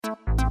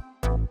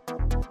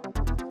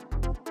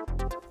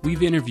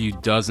We've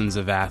interviewed dozens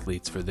of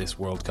athletes for this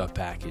World Cup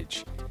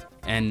package,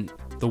 and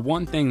the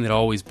one thing that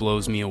always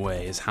blows me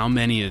away is how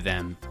many of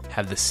them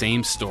have the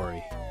same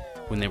story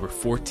when they were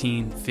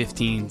 14,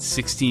 15,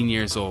 16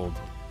 years old,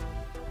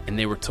 and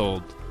they were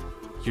told,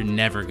 "You're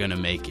never going to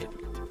make it."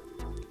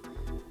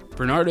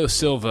 Bernardo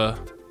Silva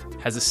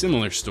has a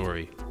similar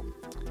story.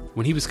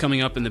 When he was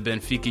coming up in the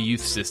Benfica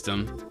youth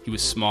system, he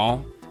was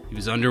small, he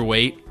was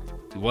underweight,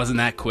 he wasn't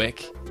that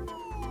quick,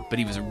 but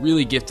he was a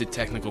really gifted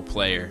technical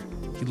player.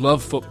 He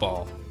loved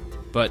football,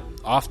 but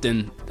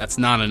often that's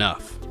not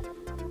enough.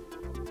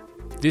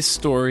 This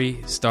story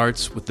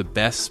starts with the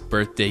best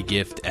birthday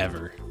gift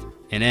ever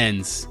and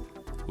ends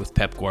with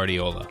Pep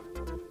Guardiola.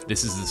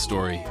 This is the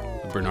story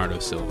of Bernardo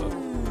Silva.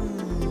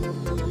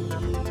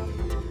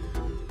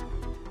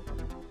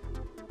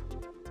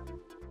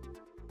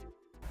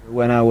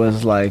 When I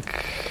was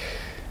like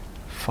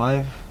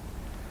five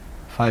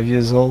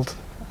years old,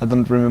 I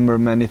don't remember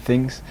many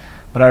things,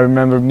 but I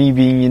remember me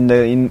being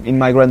in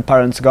my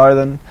grandparents'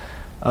 garden,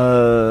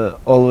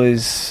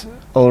 always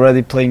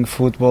already playing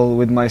football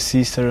with my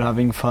sister,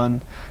 having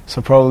fun.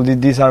 So probably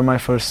these are my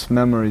first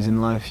memories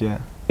in life. Yeah,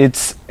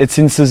 it's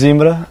in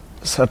Sesimbra,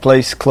 a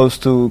place close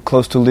to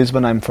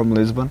Lisbon. I'm from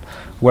Lisbon,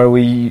 where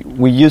we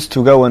used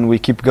to go and we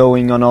keep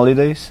going on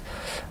holidays.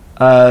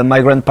 My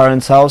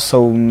grandparents' house,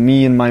 so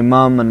me and my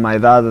mom and my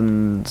dad,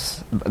 and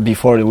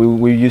before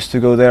we used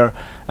to go there,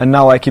 and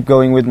now I keep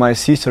going with my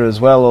sister as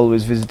well,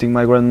 always visiting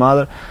my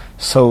grandmother.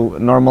 So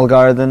normal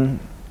garden,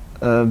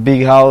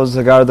 big house,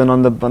 a garden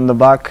on the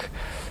back,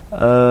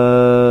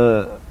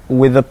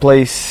 with a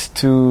place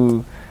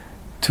to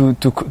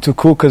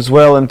cook as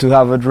well and to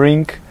have a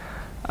drink,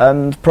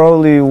 and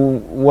probably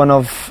one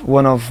of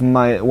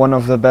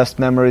the best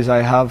memories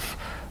I have.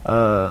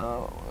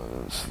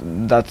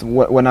 That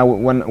when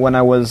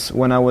I was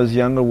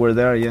younger were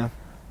there. Yeah,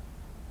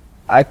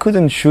 I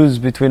couldn't choose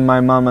between my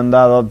mom and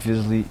dad.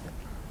 Obviously,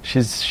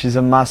 she's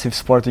a massive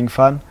sporting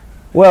fan.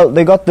 Well,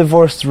 they got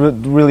divorced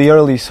really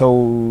early, so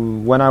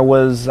when I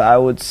was, I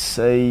would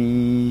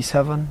say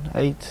 7,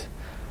 8.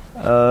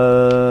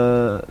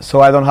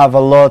 So I don't have a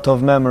lot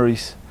of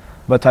memories,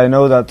 but I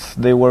know that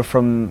they were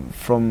from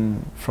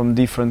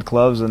different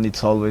clubs, and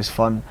it's always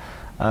fun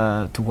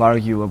to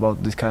argue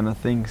about these kind of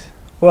things.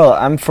 Well,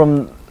 I'm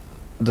from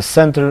the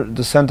center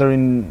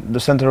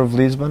of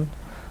Lisbon.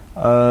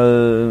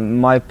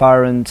 My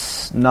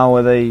parents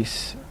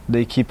nowadays,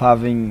 they keep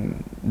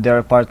having their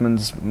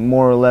apartments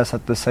more or less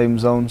at the same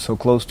zone, so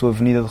close to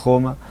Avenida de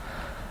Roma.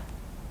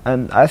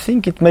 And I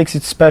think it makes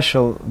it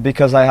special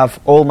because I have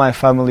all my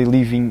family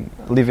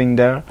living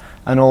there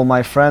and all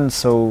my friends.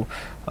 So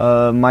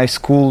my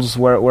schools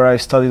where I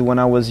studied when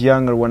I was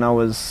younger, when I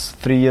was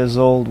 3 years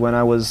old, when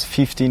I was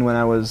 15, when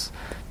I was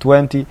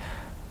 20.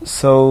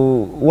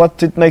 So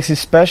what it makes it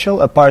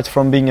special, apart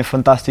from being a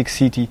fantastic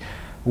city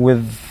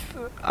with,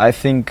 I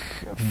think,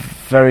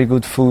 very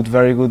good food,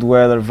 very good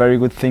weather, very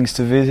good things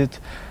to visit,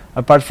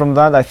 apart from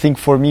that, I think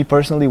for me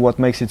personally what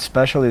makes it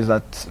special is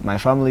that my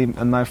family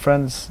and my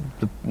friends,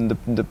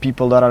 the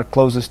people that are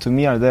closest to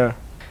me, are there.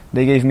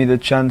 They gave me the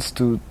chance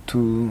to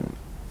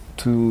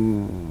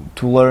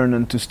learn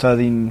and to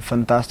study in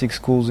fantastic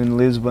schools in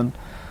Lisbon.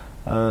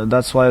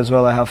 That's why as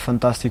well I have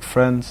fantastic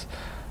friends,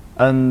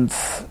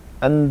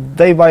 and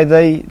day by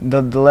day,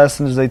 the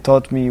lessons they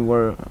taught me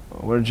were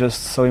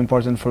just so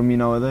important for me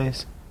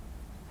nowadays.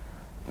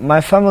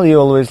 My family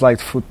always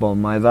liked football.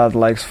 My dad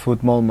likes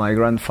football, my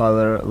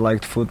grandfather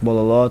liked football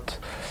a lot.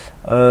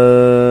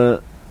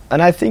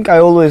 And I think I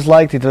always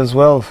liked it as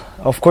well.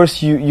 Of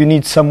course, you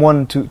need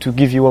someone to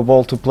give you a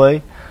ball to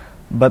play,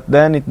 but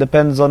then it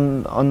depends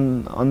on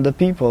the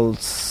people.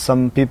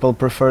 Some people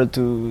prefer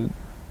to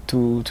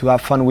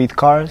have fun with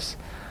cars,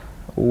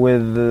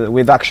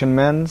 with action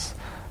mans.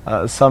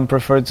 Some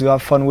prefer to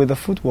have fun with the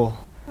football.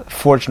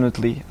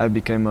 Fortunately, I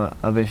became a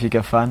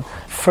Benfica fan.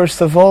 First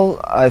of all,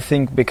 I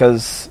think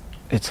because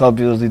it's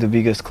obviously the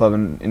biggest club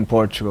in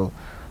Portugal,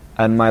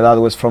 and my dad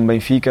was from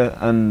Benfica,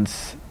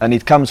 and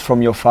it comes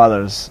from your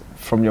father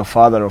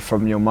or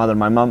from your mother.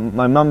 My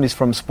mom is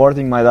from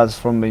Sporting, my dad's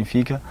from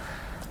Benfica,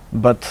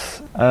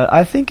 but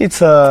I think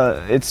it's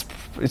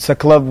a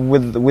club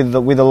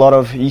with a lot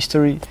of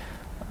history,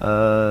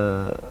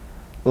 a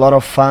lot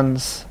of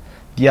fans.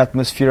 The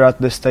atmosphere at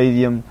the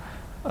stadium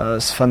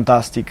is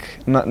fantastic.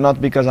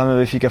 Not because I'm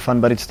a Benfica fan,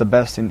 but it's the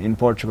best in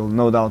Portugal,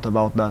 no doubt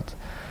about that.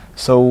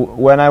 So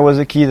when I was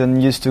a kid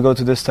and used to go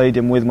to the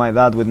stadium with my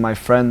dad, with my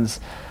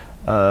friends,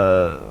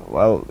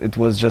 well, it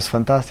was just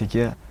fantastic,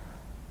 yeah.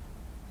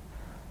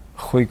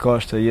 Rui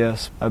Costa,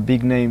 yes, a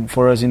big name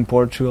for us in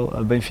Portugal,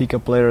 a Benfica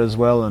player as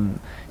well, and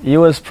he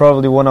was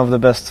probably one of the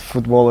best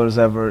footballers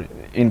ever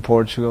in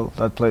Portugal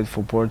that played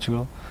for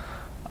Portugal.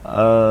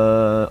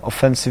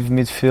 Offensive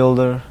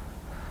midfielder.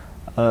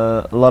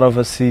 A lot of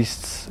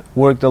assists,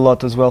 worked a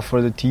lot as well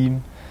for the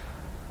team,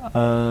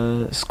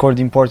 scored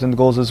important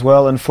goals as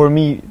well, and for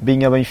me,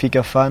 being a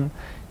Benfica fan,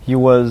 he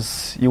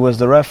was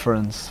the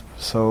reference,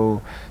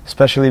 so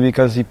especially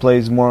because he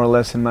plays more or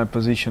less in my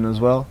position as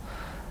well,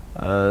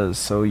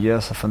 so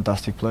yes, a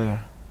fantastic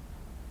player.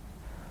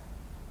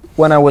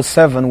 when I was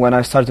 7, when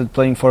I started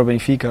playing for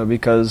Benfica,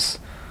 because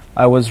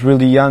I was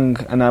really young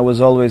and I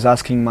was always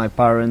asking my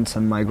parents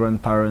and my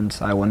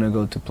grandparents, I want to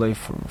go to play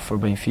for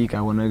Benfica,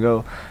 I want to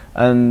go.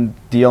 And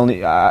the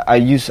only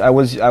I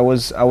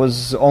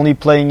was only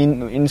playing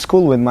in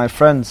school with my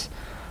friends,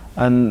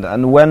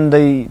 and when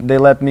they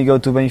let me go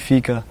to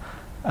Benfica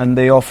and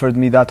they offered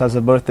me that as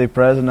a birthday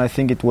present, I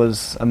think it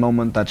was a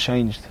moment that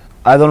changed.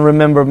 I don't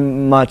remember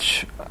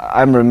much.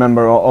 I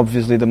remember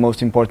obviously the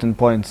most important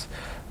points.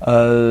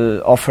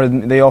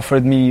 They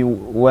offered me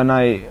when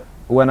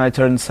I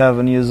turned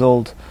 7 years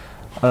old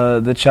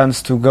the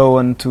chance to go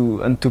and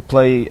to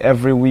play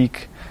every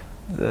week.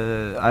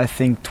 I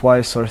think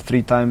twice or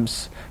 3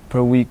 times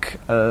per week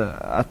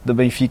at the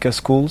Benfica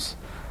schools.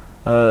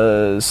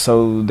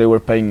 So they were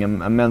paying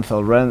a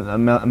monthly rent, a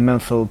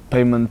monthly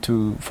payment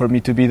for me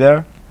to be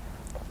there.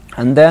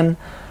 And then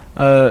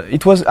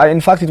it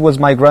was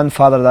my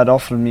grandfather that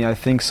offered me, I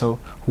think so,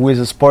 who is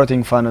a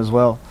Sporting fan as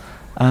well.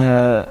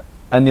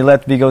 And he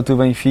let me go to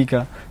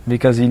Benfica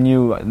because he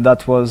knew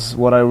that was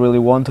what I really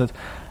wanted.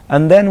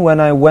 And then when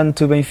I went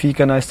to Benfica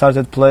and I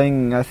started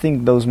playing, I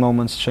think those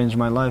moments changed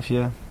my life,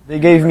 yeah. They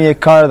gave me a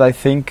card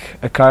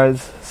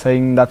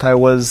saying that I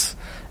was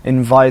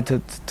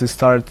invited to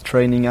start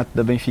training at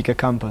the Benfica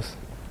campus.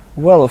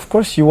 Well, of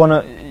course you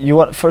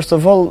want first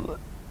of all,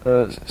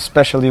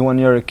 especially when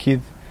you're a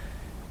kid,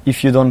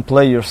 if you don't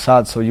play, you're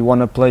sad, so you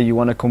want to play, you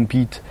want to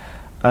compete.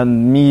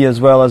 And me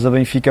as well, as a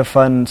Benfica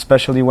fan,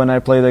 especially when I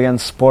played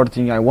against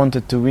Sporting, I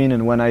wanted to win,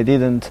 and when I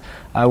didn't,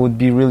 I would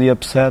be really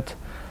upset.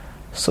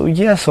 So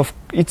yes,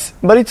 it's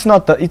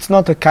not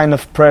a kind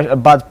of a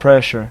bad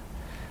pressure.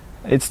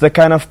 It's the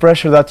kind of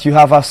pressure that you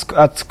have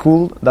at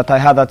school, that I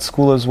had at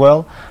school as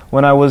well.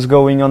 When I was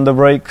going on the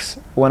breaks,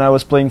 when I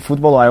was playing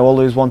football, I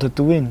always wanted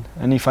to win,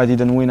 and if I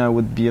didn't win, I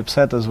would be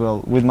upset as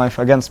well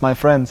against my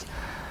friends.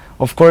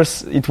 Of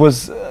course, it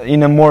was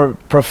in a more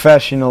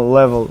professional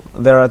level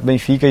there at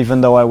Benfica, even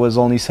though I was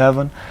only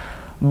 7.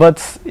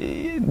 But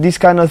these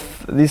kind of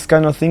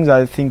things,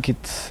 I think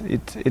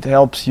it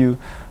helps you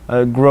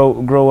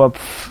grow up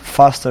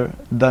faster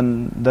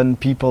than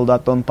people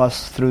that don't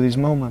pass through these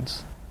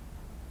moments.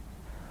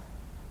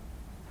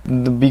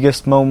 The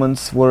biggest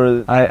moments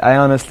were, I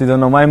honestly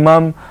don't know. My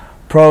mom,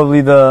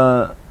 probably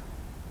the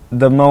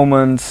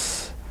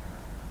moments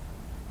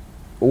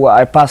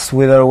I passed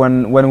with her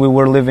when we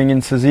were living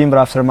in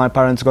Sesimbra after my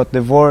parents got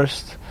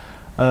divorced.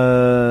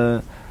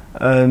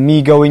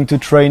 Me going to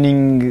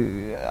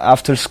training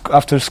after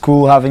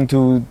school, having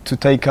to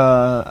take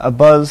a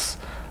bus,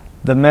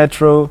 the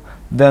metro,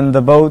 then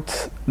the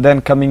boat, then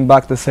coming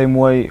back the same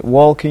way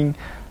walking,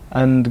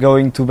 and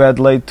going to bed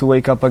late to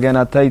wake up again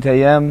at 8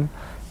 a.m.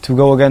 to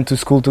go again to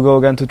school, to go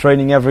again to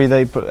training every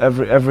day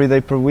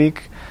per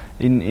week,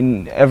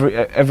 in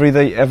every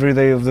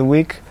day of the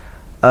week,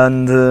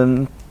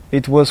 and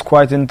it was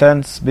quite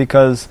intense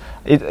because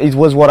it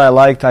was what I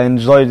liked. I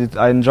enjoyed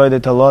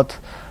it a lot.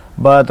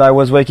 But I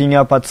was waking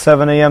up at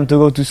 7 a.m. to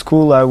go to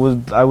school. I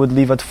would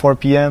leave at 4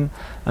 p.m.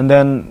 and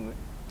then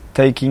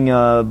taking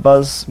a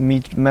bus,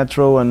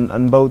 metro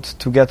and boat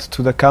to get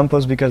to the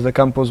campus, because the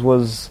campus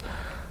was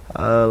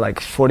like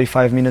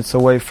 45 minutes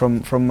away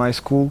from my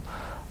school.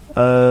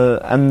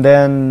 And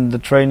then the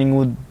training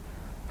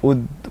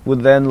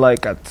would end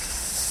like at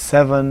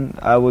 7.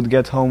 I would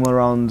get home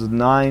around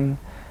 9.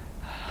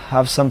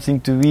 Have something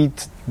to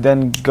eat,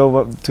 then go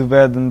up to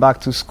bed and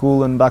back to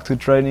school and back to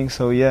training.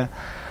 So yeah,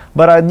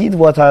 but I did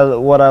what I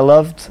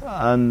loved,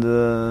 and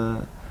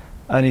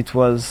it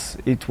was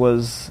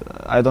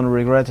I don't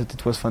regret it.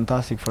 It was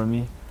fantastic for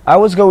me. I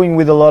was going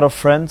with a lot of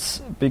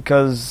friends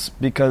because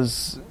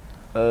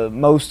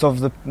most of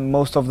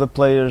the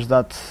players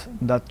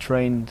that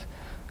trained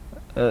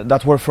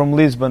that were from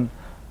Lisbon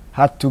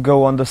had to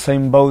go on the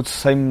same boat,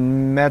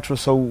 same metro,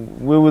 so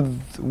we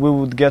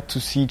would get to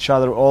see each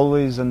other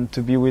always and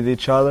to be with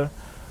each other.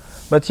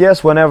 But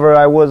yes, whenever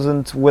I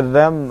wasn't with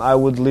them, I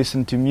would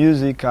listen to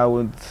music, I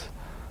would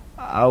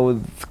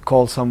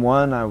call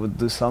someone, I would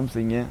do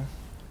something, yeah.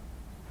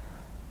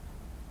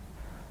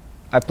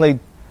 I played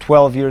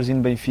 12 years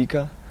in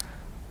Benfica,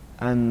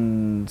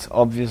 and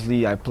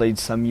obviously I played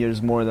some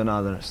years more than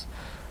others.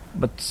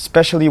 But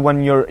especially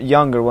when you're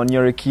younger, when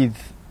you're a kid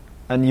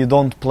and you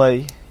don't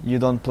play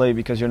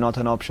because you're not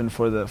an option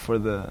for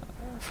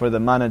the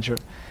manager.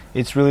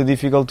 It's really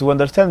difficult to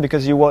understand,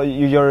 because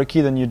you're a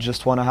kid and you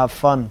just want to have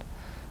fun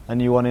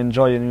and you want to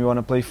enjoy and you want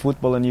to play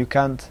football, and you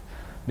can't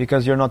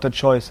because you're not a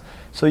choice.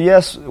 So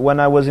yes, when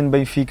I was in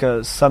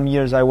Benfica, some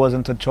years I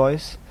wasn't a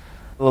choice.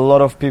 A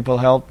lot of people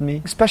helped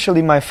me,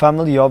 especially my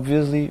family,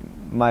 obviously,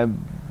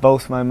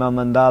 both my mom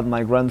and dad,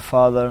 my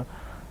grandfather,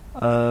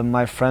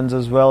 my friends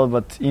as well.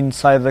 But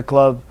inside the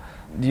club,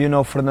 do you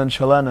know Fernando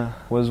Chalana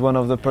was one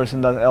of the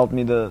person that helped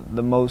me the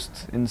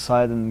most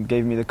inside and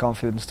gave me the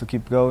confidence to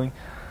keep going.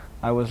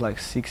 I was like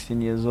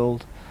 16 years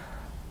old,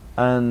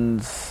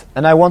 and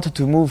I wanted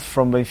to move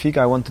from Benfica.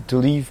 I wanted to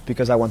leave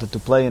because I wanted to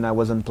play and I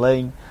wasn't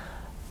playing.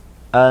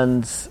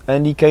 And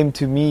he came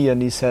to me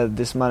and he said,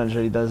 "This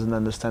manager, he doesn't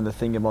understand a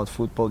thing about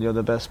football. You're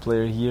the best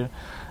player here,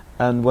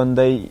 and one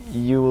day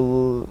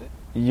you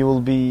you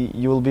will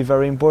be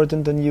very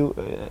important, and you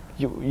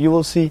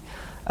will see.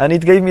 And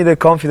it gave me the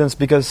confidence,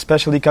 because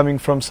especially coming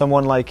from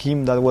someone like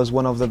him, that was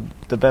one of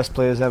the best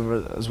players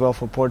ever as well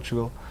for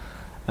Portugal,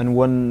 and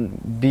one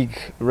big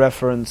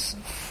reference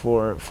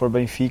for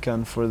Benfica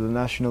and for the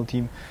national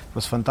team. It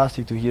was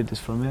fantastic to hear this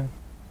from him.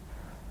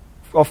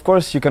 Of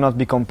course, you cannot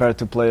be compared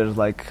to players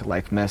like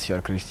Messi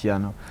or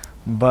Cristiano,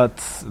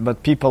 but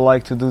people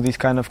like to do these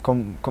kind of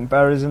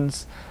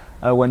comparisons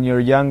when you're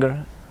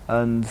younger,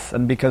 and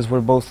because we're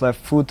both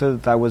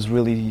left-footed, I was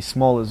really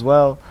small as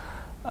well.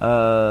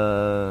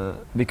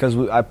 Because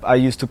I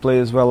used to play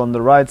as well on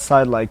the right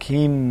side like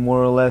him,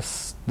 more or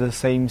less the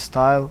same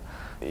style.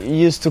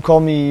 He used to call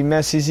me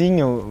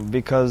Messizinho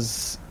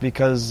because we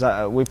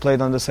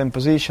played on the same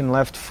position,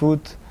 left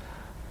foot,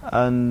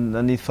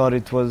 and he thought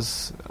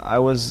I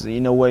was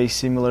in a way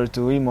similar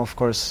to him. Of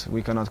course,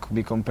 we cannot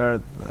be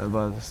compared,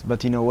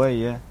 but in a way,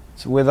 yeah.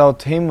 So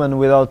without him and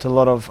without a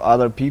lot of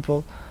other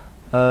people,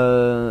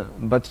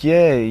 but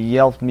yeah, he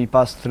helped me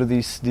pass through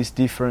this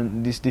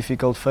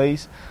difficult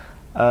phase,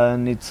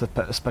 and it's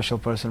a special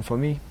person for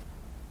me.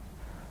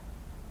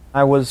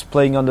 I was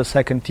playing on the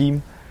second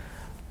team.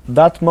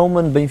 That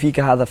moment,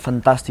 Benfica had a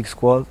fantastic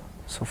squad,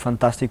 so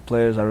fantastic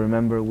players. I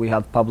remember we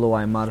had Pablo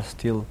Aimar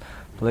still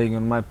playing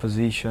on my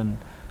position.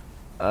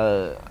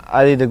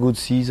 I did a good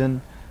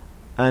season,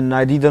 and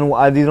I didn't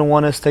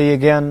want to stay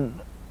again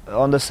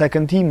on the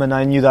second team, and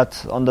I knew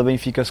that on the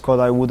Benfica squad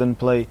I wouldn't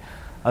play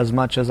as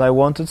much as I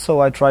wanted,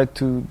 so I tried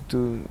to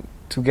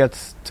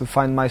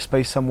find my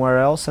space somewhere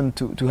else and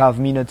to have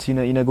minutes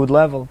in a good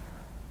level.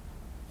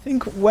 I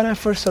think when I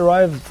first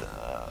arrived,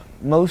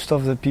 most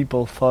of the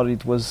people thought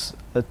it was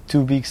a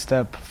too big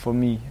step for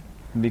me,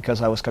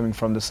 because I was coming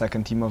from the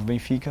second team of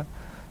Benfica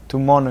to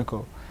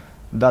Monaco.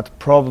 That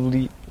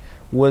probably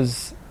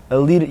was a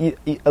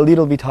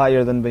little bit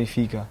higher than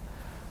Benfica,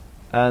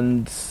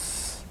 and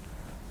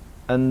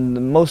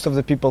most of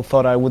the people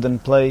thought I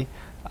wouldn't play.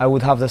 I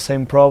would have the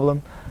same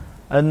problem,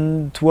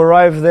 and to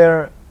arrive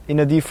there in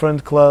a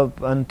different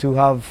club and to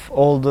have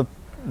all the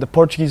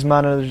Portuguese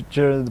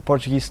manager, the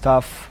Portuguese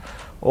staff,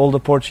 all the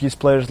Portuguese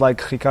players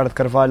like Ricardo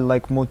Carvalho,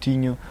 like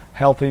Moutinho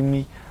helping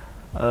me,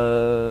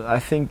 I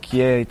think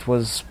it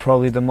was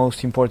probably the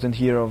most important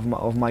year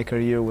of my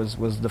career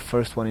was the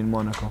first one in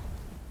Monaco.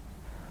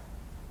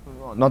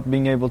 Not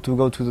being able to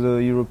go to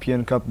the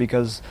European Cup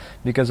because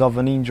of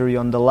an injury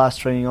on the last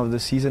training of the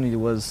season, it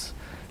was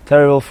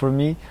terrible for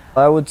me.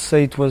 I would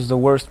say it was the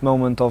worst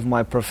moment of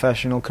my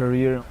professional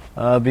career,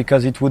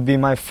 because it would be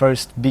my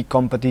first big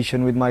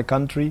competition with my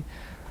country.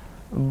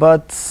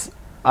 But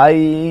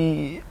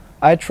I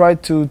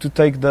tried to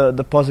take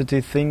the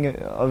positive thing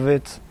of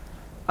it.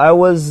 I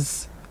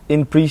was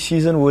in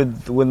pre-season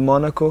with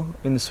Monaco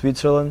in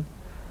Switzerland.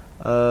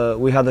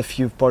 We had a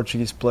few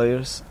Portuguese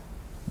players.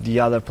 The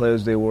other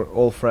players, they were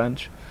all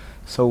French.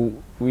 So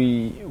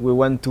we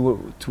went to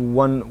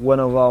one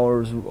of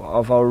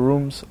our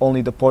rooms,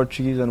 only the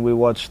Portuguese, and we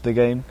watched the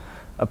game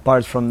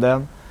apart from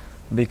them,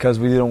 because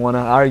we didn't want to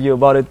argue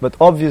about it. But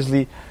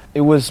obviously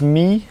it was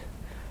me,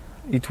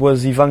 it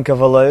was Ivan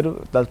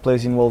Cavaleiro that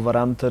plays in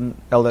Wolverhampton,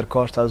 Elder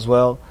Costa as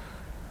well.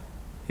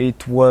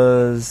 It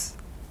was,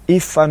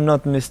 if I'm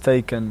not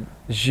mistaken,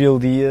 Gil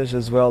Dias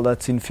as well,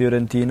 that's in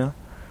Fiorentina.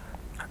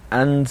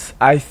 And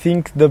I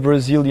think the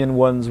Brazilian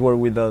ones were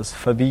with us.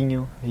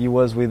 Fabinho, he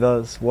was with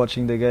us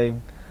watching the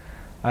game.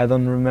 I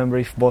don't remember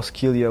if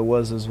Bosquilha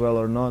was as well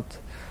or not.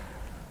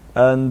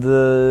 And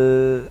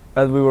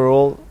we were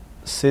all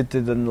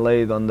seated and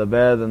laid on the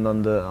bed and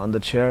on the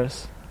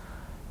chairs.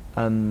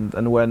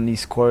 And when he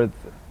scored,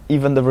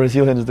 even the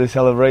Brazilians, they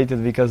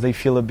celebrated because they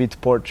feel a bit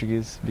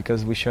Portuguese,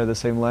 because we share the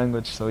same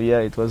language. So yeah,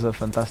 it was a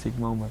fantastic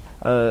moment.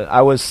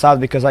 I was sad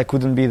because I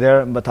couldn't be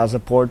there, but as a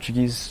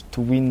Portuguese, to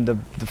win the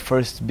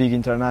first big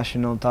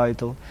international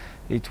title,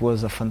 it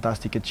was a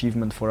fantastic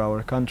achievement for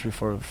our country,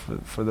 for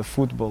the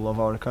football of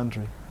our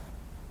country.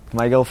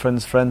 My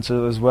girlfriend's friends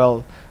as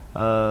well,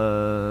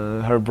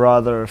 her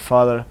brother, her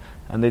father,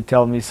 and they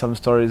tell me some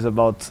stories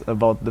about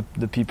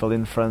the people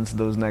in France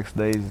those next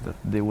days, that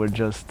they were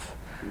just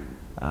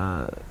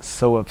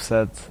so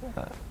upset.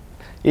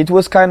 It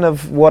was kind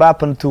of what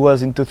happened to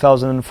us in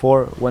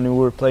 2004 when we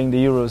were playing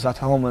the Euros at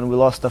home and we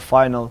lost the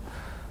final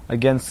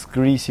against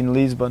Greece in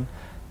Lisbon.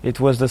 It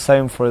was the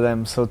same for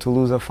them. So to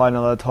lose a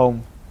final at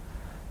home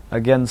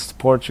against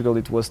Portugal,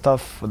 it was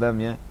tough for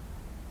them. Yeah,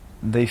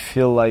 they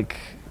feel like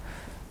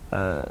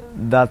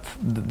that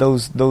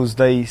those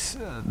days,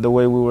 the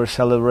way we were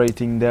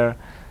celebrating there,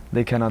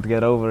 they cannot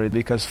get over it,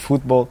 because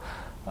football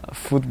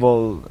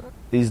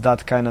is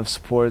that kind of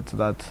sport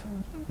that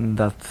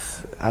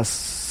has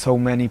so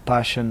many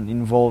passion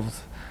involved,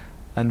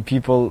 and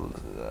people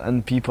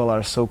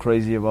are so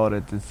crazy about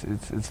it.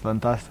 It's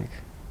fantastic.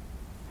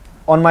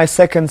 On my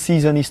second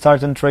season, he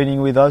started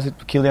training with us,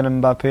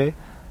 Kylian Mbappé,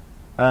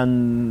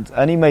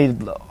 and he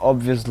made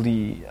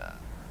obviously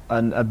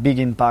a big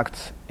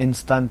impact,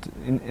 instant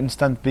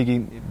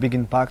big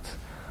impact.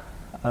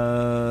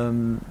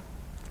 And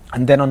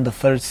then on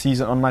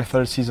my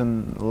third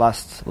season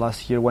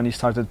last year, when he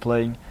started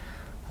playing,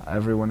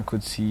 Everyone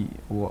could see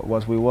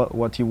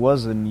what he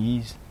was and he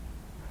is.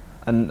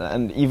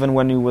 And even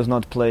when he was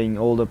not playing,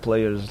 all the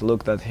players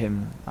looked at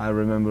him. I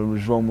remember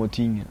João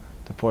Moutinho,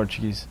 the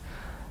Portuguese.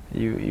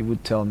 He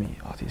would tell me,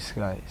 "Oh, this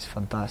guy is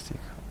fantastic.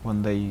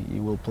 One day he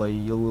will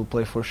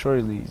play for sure.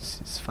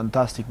 It's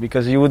fantastic,"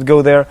 because he would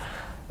go there,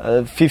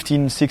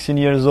 15, 16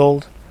 years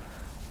old,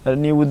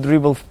 and he would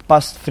dribble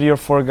past 3 or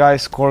 4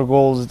 guys, score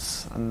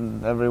goals,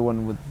 and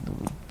everyone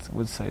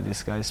would say,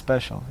 "This guy is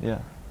special." Yeah.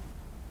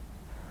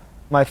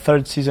 My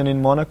 3rd season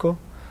in Monaco,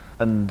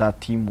 and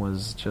that team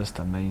was just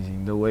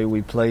amazing. The way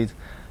we played.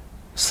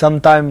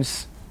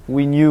 Sometimes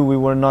we knew we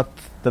were not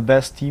the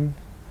best team,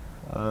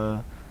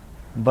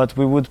 but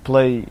we would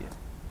play.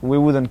 We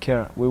wouldn't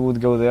care. We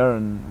would go there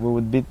and we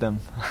would beat them.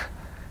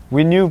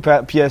 We knew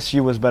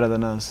PSG was better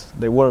than us.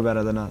 They were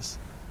better than us,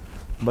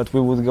 but we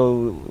would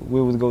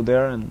go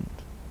there and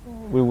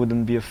we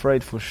wouldn't be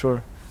afraid for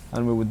sure,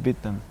 and we would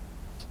beat them.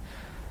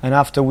 And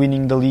after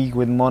winning the league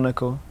with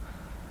Monaco,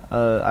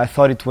 I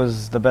thought it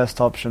was the best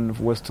option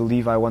was to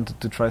leave. I wanted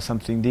to try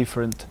something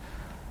different,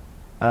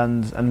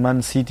 and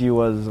Man City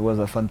was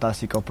a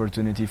fantastic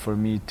opportunity for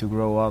me to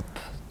grow up,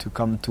 to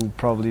come to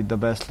probably the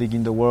best league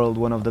in the world,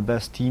 one of the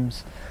best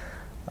teams,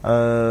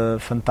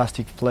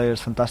 fantastic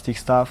players, fantastic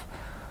staff.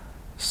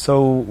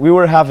 So we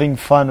were having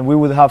fun. We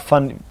would have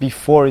fun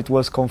before it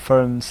was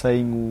confirmed,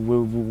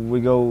 saying we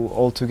go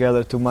all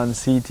together to Man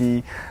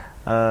City.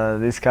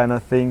 These kind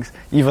of things,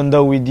 even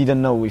though we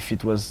didn't know if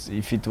it would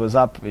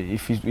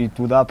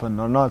happen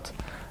or not.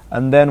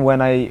 And then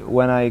when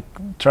I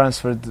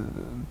transferred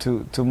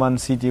to Man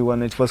City,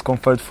 when it was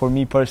confirmed for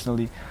me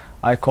personally,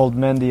 I called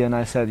Mendy and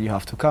I said, "You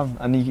have to come."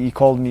 And he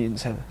called me and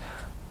said,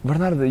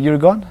 "Bernardo, you're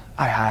gone?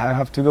 I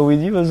have to go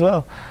with you as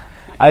well."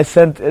 I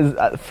sent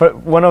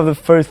one of the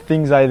first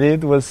things I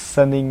did was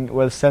sending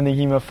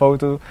him a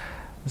photo,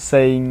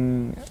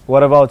 saying,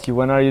 "What about you?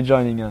 When are you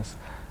joining us?"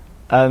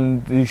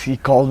 And he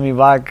called me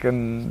back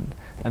and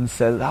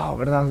said, "Oh,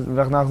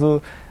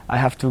 Bernardo, I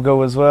have to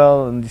go as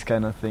well," and these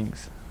kind of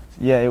things.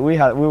 Yeah, we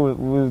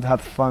would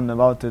have fun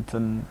about it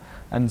and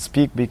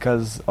speak,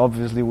 because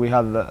obviously we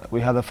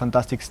had a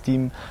fantastic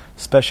team,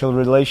 special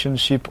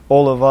relationship,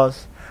 all of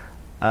us,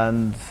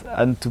 and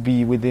to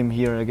be with him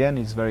here again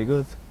is very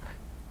good.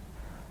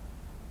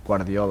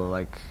 Guardiola,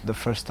 like the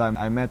first time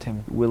I met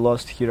him, we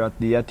lost here at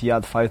the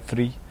Etihad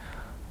 5-3.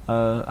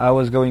 I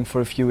was going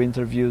for a few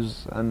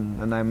interviews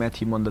and I met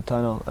him on the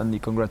tunnel and he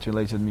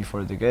congratulated me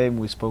for the game.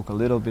 We spoke a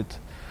little bit,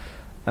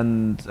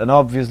 and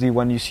obviously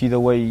when you see the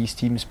way his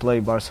teams play,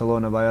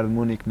 Barcelona, Bayern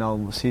Munich,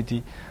 now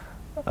City,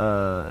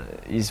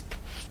 he's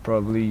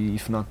probably,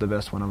 if not the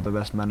best, one of the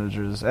best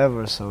managers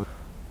ever. So,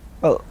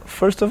 well,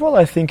 first of all,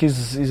 I think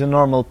he's a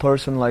normal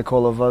person like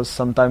all of us.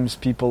 Sometimes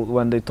people,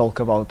 when they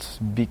talk about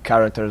big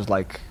characters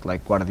like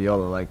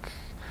Guardiola, like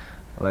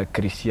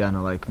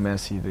Cristiano, like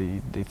Messi,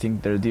 they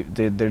think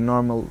they're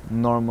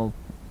normal.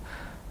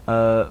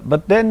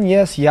 But then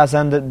yes, he has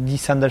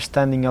this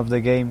understanding of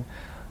the game,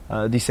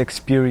 this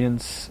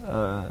experience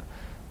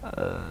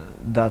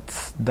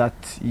that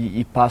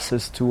he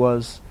passes to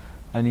us,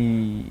 and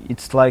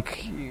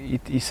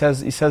he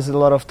says a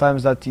lot of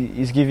times that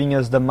he's giving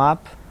us the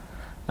map,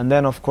 and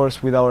then of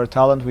course with our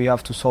talent we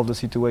have to solve the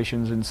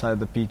situations inside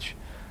the pitch.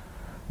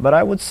 But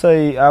I would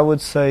say,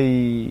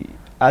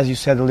 as you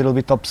said, a little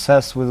bit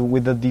obsessed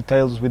with the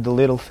details, with the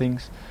little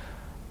things,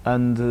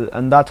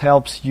 and that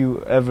helps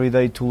you every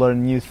day to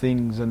learn new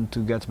things and to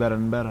get better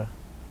and better.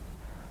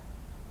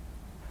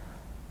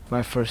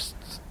 My first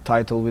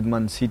title with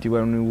Man City,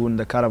 when we won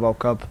the Carabao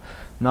Cup,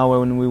 now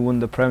when we won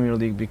the Premier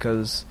League,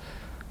 because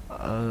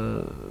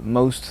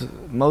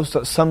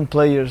some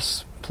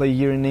players play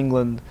here in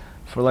England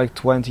for like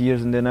 20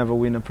 years and they never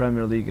win a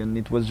Premier League, and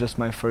it was just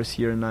my first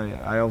year and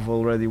I have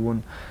already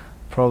won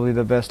probably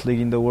the best league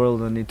in the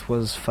world, and it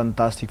was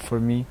fantastic for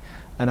me,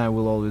 and I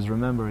will always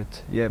remember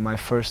it. Yeah, my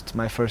first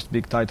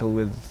big title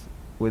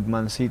with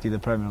Man City, the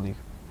Premier League.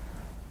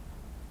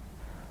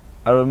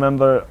 I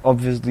remember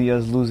obviously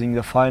us losing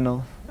the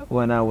final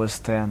when I was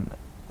 10.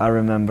 I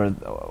remember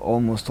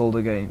almost all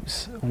the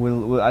games.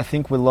 I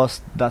think we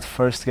lost that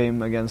first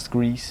game against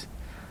Greece.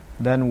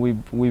 Then we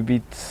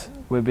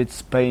beat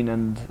Spain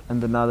and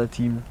another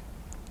team.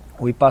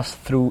 We passed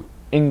through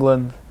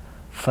England,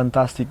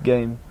 fantastic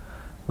game.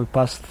 We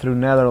passed through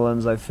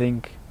Netherlands, I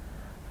think,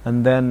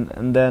 and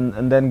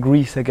then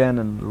Greece again,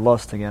 and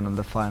lost again in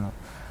the final.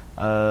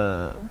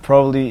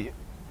 Probably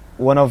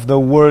one of the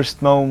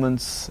worst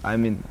moments. I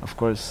mean, of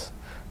course,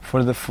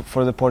 for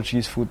the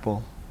Portuguese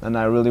football, and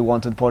I really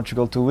wanted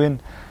Portugal to win,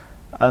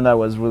 and I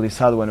was really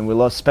sad when we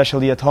lost,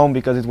 especially at home,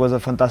 because it was a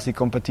fantastic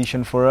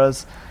competition for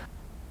us.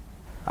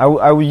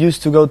 I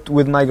used to go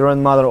with my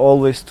grandmother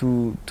always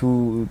to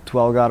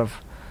Algarve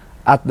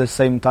at the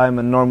same time,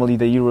 and normally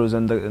the Euros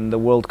and the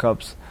World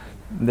Cups,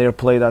 they're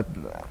played at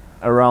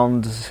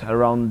around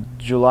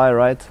July,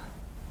 right?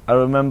 I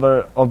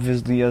remember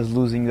obviously us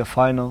losing the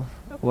final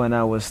when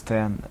I was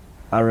 10.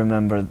 I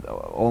remember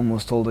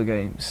almost all the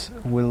games.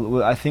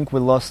 I think we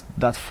lost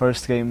that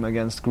first game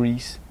against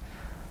Greece.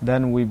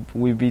 Then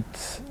we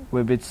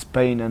beat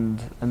Spain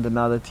and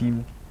another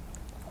team.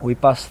 We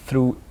passed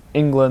through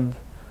England,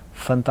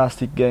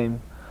 fantastic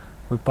game.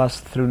 We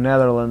passed through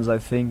Netherlands, I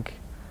think,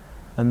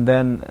 and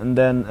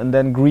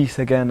then Greece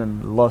again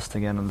and lost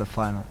again in the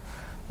final.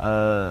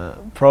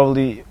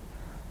 Probably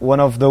one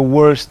of the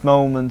worst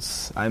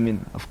moments. I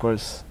mean, of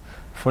course,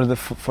 for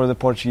the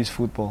Portuguese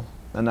football,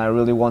 and I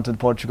really wanted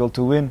Portugal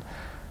to win,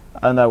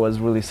 and I was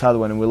really sad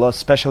when we lost,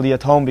 especially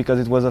at home, because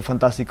it was a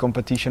fantastic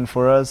competition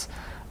for us,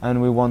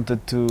 and we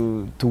wanted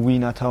to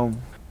win at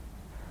home.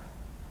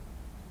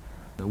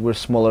 We're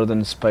smaller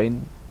than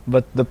Spain,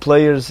 but the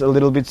players a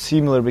little bit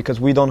similar, because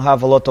we don't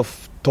have a lot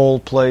of tall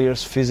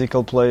players,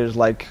 physical players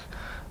like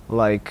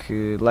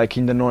in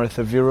the north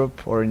of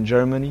Europe or in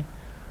Germany.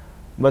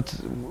 But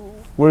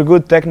we're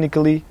good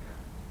technically.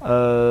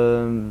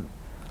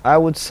 I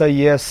would say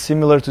yes,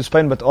 similar to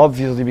Spain, but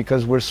obviously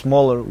because we're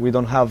smaller, we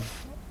don't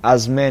have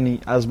as many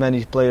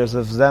players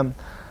as them.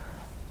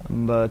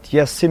 But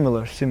yes,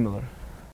 similar.